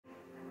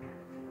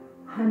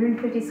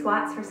150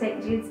 squats for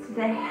St. Jude's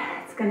today.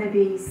 It's going to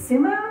be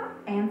sumo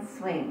and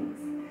swings.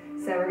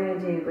 So we're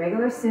going to do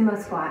regular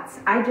sumo squats.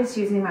 I'm just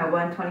using my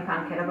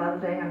 120-pound kettlebell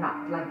today. I'm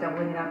not like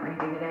doubling it up or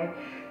anything today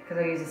because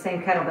I use the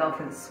same kettlebell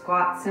for the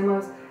squat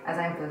sumos as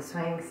I am for the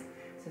swings.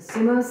 So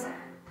sumos,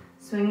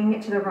 swinging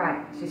it to the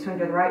right. So you swing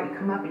to the right, you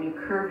come up and you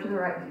curve to the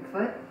right with your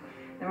foot.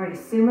 Then we're going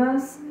to do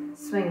sumos,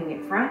 swinging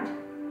it front.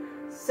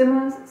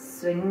 Sumos,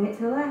 swinging it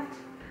to the left.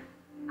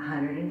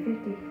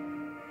 150.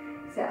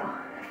 So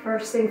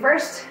first thing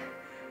first,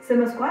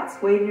 sumo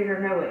squats, weighted or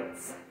no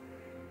weights.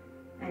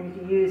 And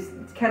you can use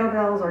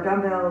kettlebells or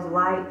dumbbells,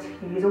 light. You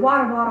can use a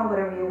water bottle,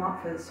 whatever you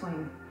want for the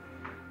swing.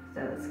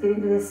 So let's get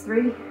into this.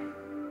 3,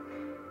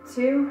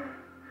 2,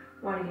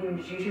 1. You can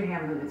just use your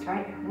hand movements,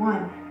 right?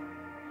 1,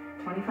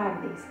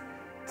 25 of these.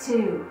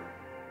 2,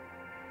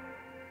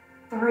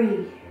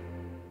 3,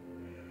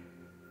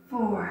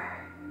 4,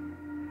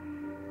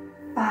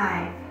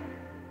 5,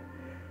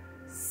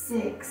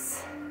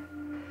 6,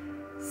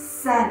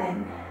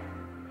 7,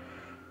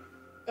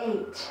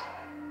 8,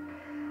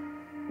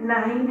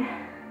 9,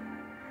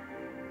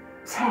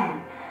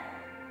 10.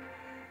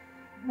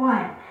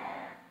 1,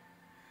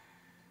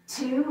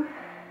 2,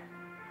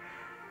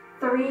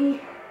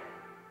 3,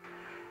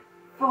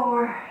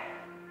 4,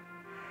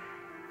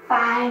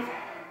 5,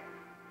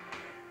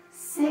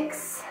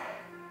 6,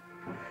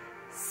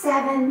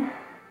 7,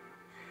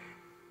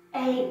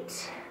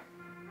 8,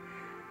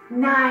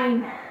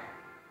 9,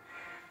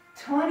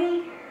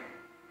 20,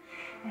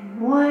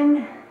 and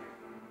 1,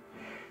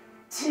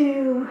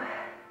 2,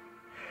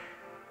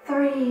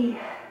 3,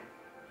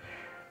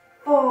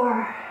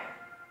 4,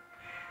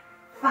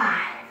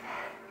 5.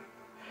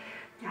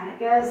 Got it,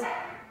 guys.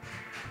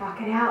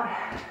 Walk it out.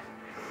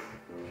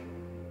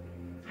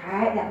 All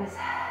right, that was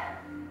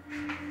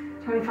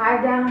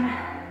 25 down.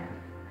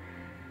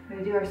 We're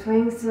gonna do our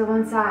swings to the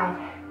one side.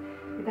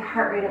 Get the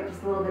heart rate up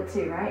just a little bit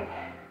too, right?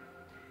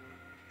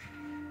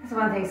 That's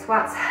one thing,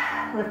 squats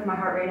lift my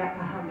heart rate up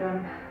when I'm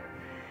doing.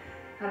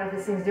 I don't know if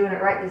this thing's doing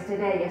it right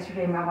today.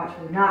 Yesterday my watch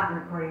was not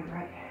recording it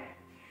right.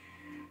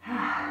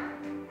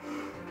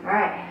 All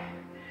right,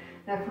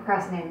 enough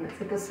procrastinating. Let's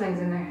get those swings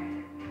in there.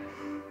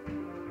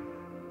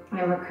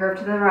 And we're curved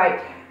to the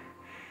right.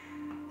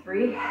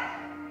 3,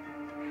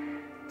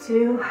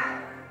 2,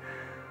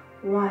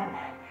 1,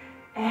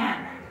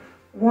 and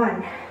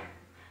 1,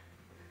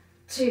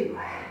 2,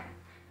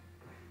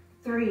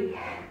 3,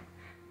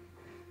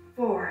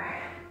 4,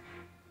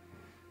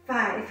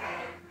 5,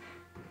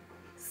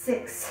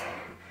 6,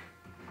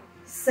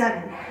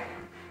 7,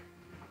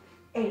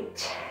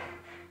 8,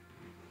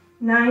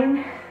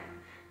 9,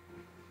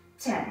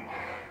 10.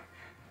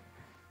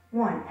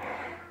 1,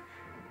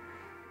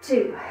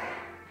 2,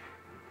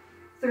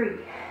 3,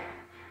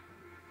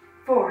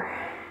 4,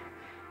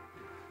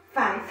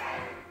 5,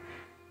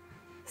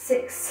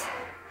 6,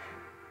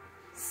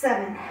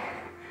 7,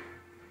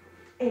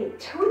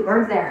 8. Ooh,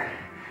 birds there.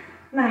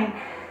 9,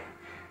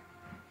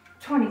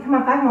 20. Come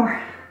on, 5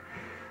 more.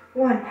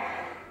 1,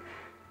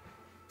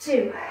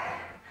 2,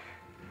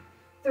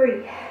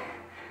 3,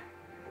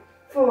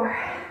 4,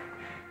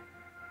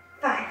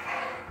 5.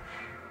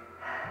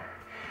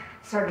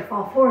 Started to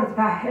fall forward at the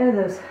back end of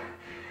those.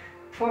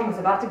 Form was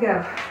about to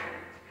go.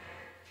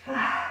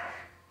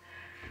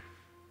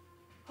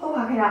 Oh,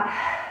 walk it out.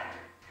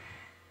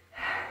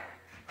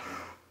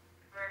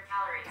 Burn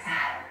calories.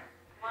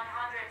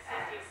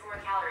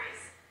 154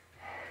 calories.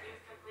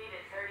 You've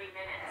completed 30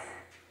 minutes.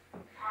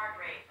 Heart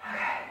rate.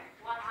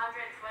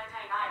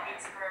 129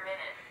 beats per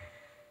minute.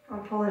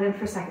 I'll pull it in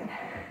for a second.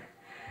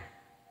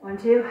 1,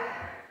 2,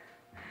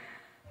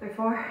 3,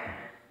 4,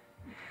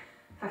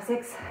 5,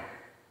 6,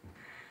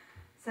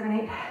 7,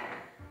 8,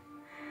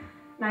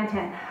 9,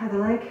 10. Other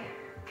leg.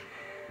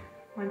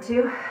 1,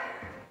 2,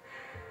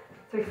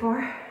 3,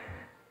 4,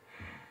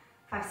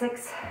 5,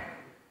 6,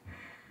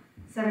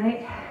 7,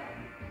 8,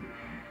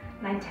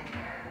 9, 10.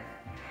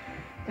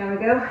 Down we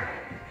go.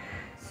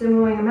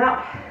 Sumoing them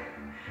out.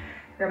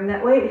 Grabbing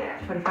that weight.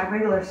 25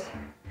 regulars.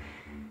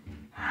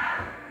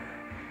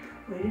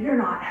 Weighted or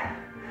not.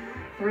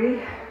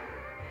 3,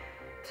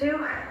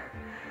 2,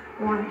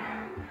 1.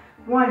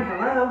 1.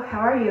 Hello. How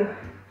are you?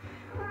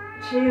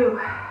 2,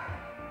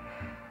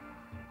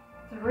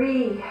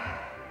 3,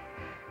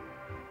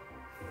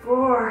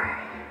 4,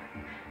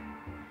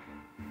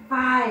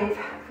 5.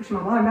 Push my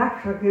bottom back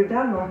before I move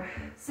down more.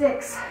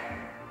 6,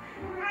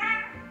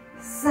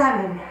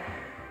 7,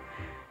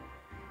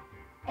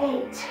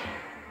 8,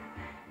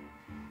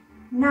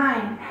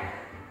 9,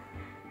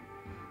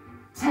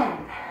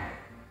 10.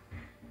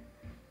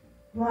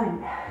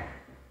 1,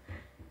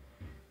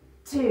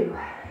 2,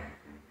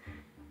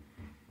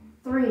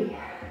 3,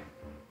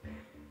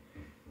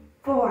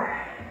 4,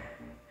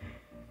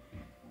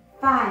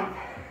 5,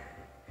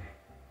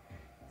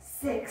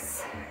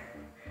 6,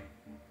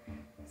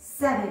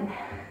 7,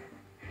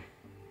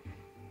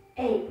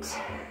 8,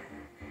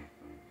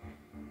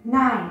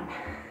 9,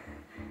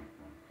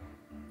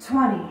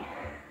 20.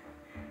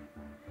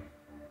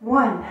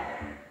 1,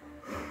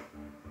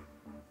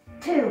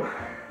 2,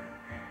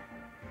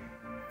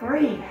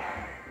 3,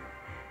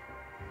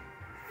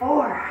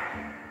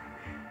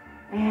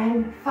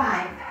 and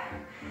 5.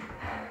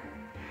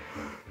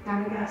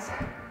 Down it goes.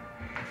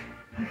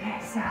 Okay,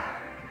 so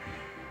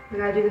we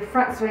gotta do the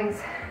front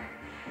swings.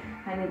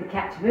 I need the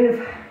cat to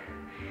move.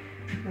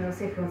 And we'll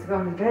see if he wants to go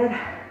on the bed.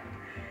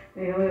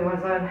 Maybe only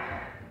one's on.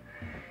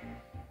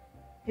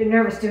 Get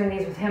nervous doing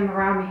these with him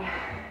around me.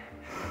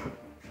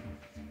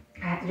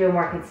 I have to do them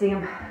where I can see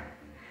him.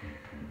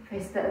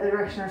 Face the other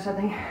direction or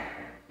something.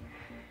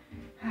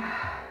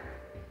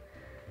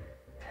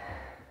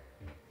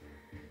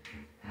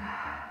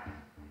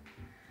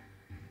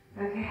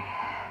 Okay.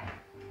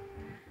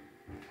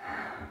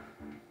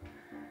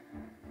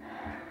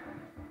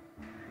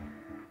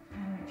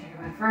 I'm gonna check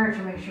my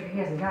furniture, make sure he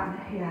hasn't gotten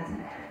it. He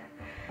hasn't.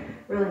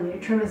 Really need to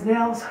trim his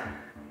nails.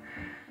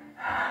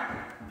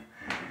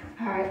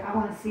 All right, I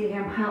want to see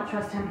him. I don't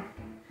trust him.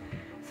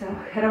 So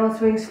kettlebell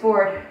swings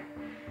forward.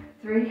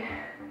 3,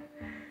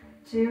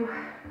 2,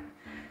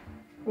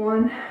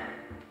 1,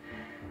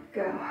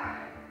 go.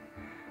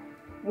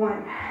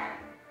 1,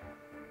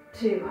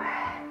 2,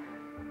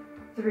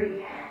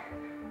 3,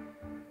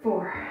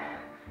 4,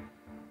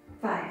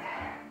 5,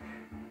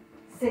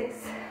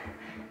 6,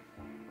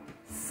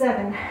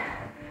 7,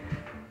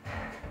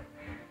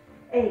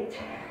 8,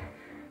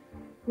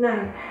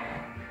 9,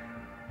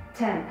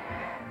 10,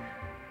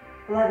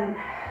 11,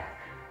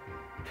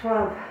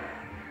 12,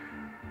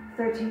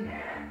 13,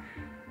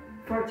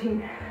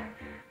 14,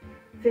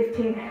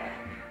 15,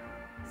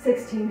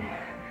 16,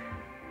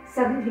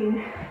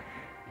 17,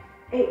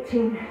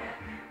 18,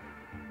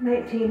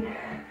 19,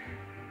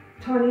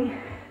 20,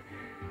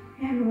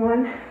 and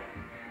 1,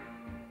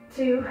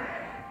 2,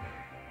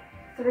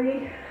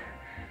 3,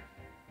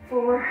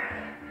 4,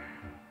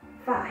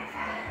 5.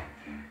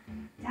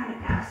 Down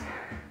it goes.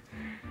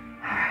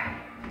 All right.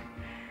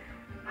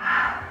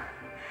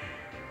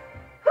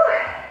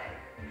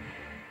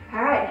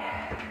 All right.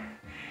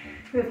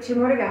 We have 2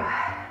 more to go.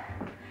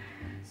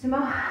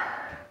 Sumo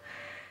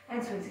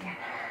and swings again.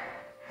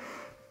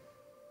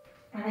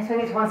 And I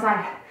swing it to one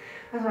side.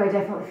 That's where I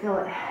definitely feel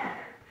it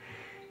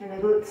in the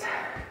glutes.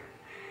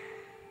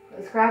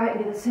 Let's grab it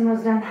and get the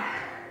sumos done.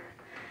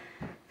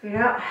 Feet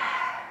out.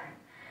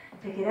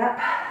 Pick it up.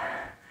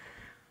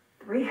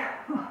 3.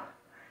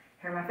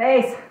 Hair my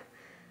face.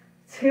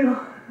 2,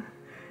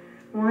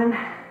 1,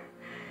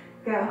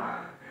 go.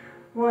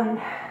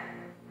 1,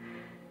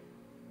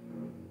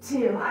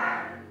 2,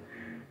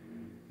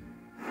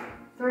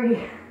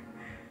 3,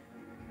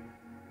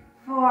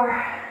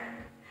 4,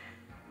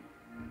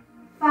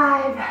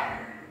 5,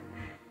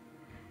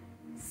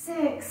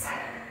 6,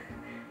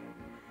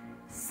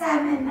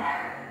 7,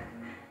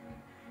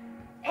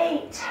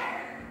 8,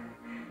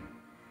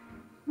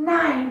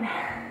 9,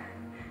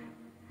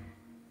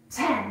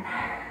 10.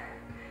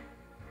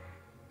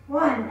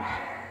 1,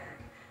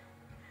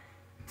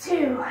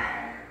 2,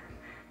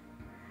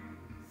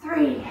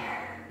 3,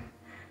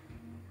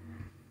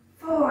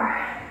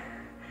 4,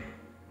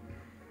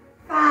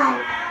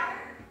 5,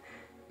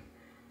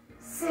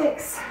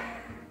 6,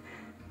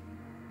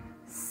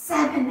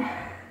 7,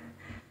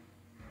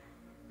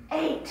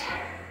 8,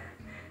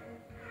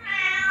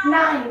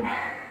 9,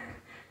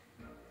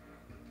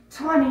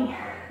 20,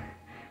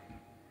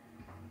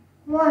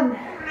 1.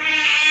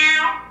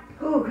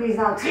 Ooh, he's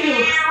out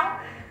 2.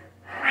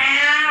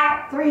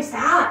 3,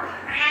 stop.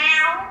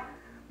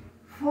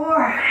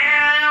 4,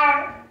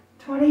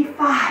 25.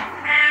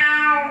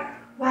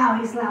 Wow,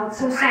 he's loud,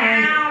 so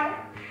sorry.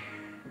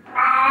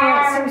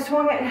 Alright, so we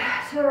swung it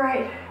to the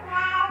right.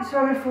 We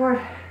swung it forward.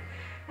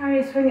 Now we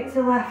need to swing it to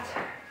the left.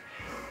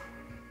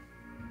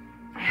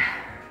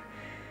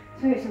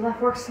 Swing it to the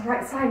left works the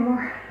right side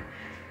more.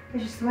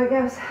 It's just the way it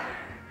goes.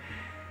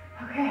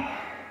 Okay.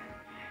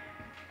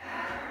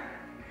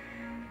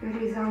 Good,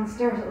 he's on the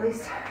stairs at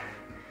least.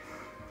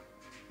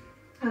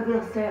 I'll be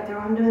able to stay up there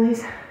while I'm doing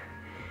these.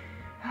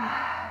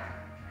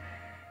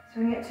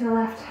 Swing it to the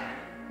left.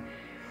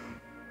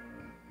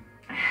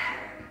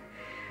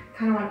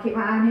 Kind of want to keep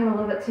my eye on him a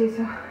little bit too,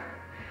 so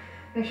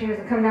make sure he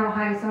doesn't come down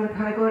behind me, so I'm going to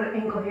kind of go at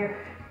an angle here.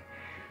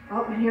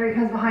 Oh, and here he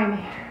comes behind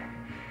me.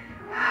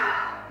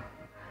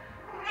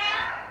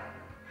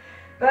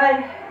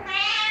 Bud,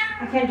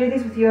 I can't do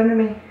these with you under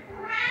me.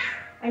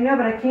 I know,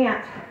 but I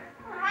can't.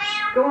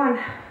 Go on.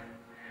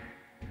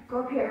 Go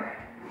up here.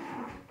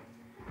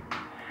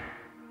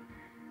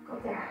 Go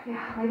up there.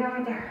 Yeah, lay down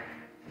right there.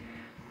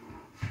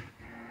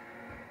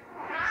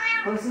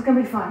 Well, this is going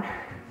to be fun.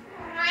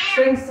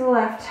 Swings to the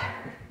left.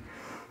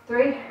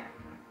 3,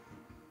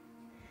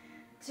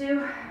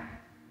 2,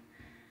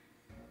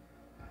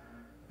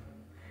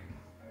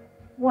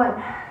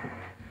 1.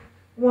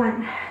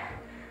 1,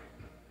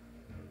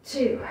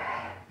 2,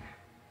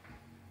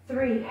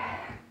 3,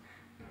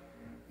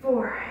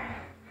 4,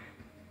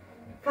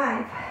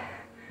 5,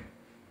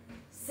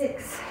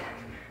 6,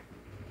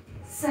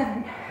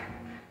 7,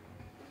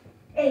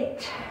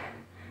 8,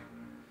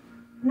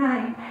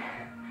 9,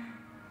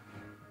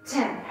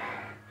 10,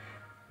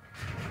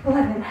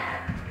 11,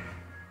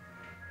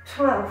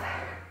 12,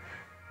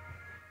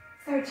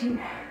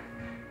 13,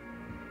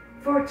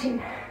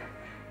 14,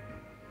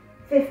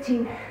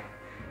 15,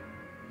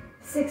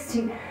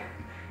 16,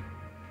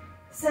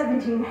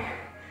 17,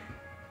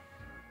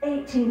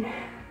 18,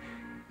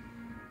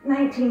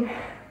 19,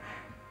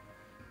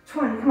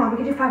 20. Come on, we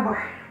can do 5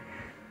 more.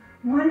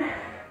 1,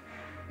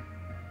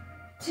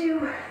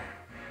 2,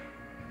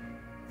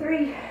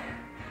 3,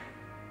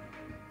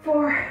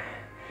 4,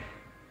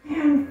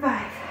 and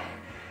 5.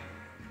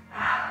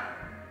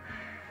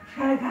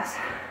 Got it, guys.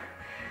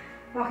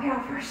 Walk it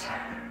out first.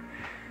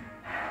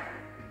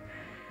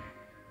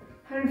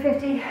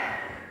 150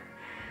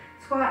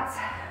 squats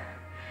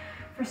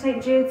for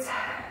St. Jude's.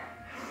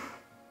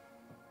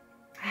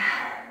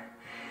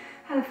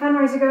 Had a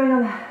fundraiser going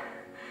on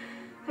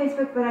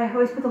Facebook, but I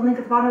always put the link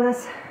at the bottom of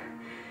this.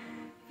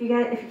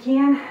 If you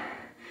can,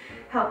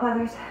 help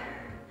others.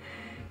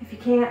 If you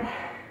can't,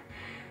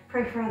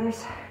 pray for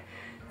others.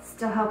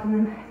 Still helping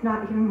them, if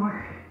not even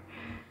more.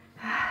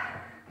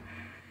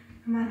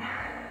 Come on,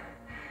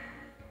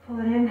 pull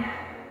it in.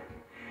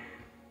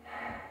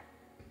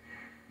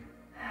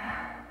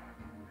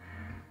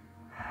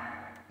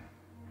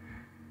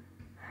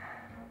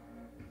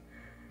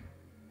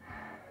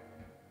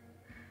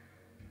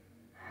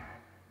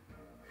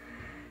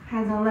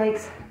 Hands on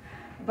legs,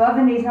 above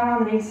the knees, not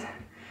on the knees.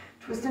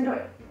 Twist into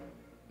it.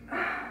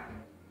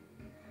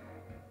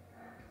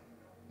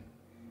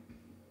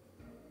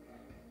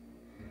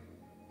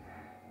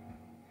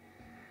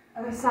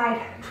 Other side,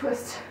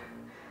 twist.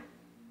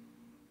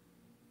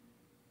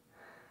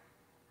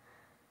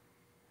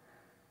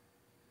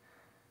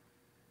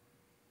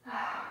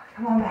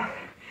 Come on back.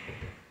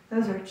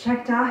 Those are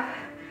checked off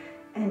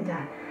and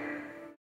done.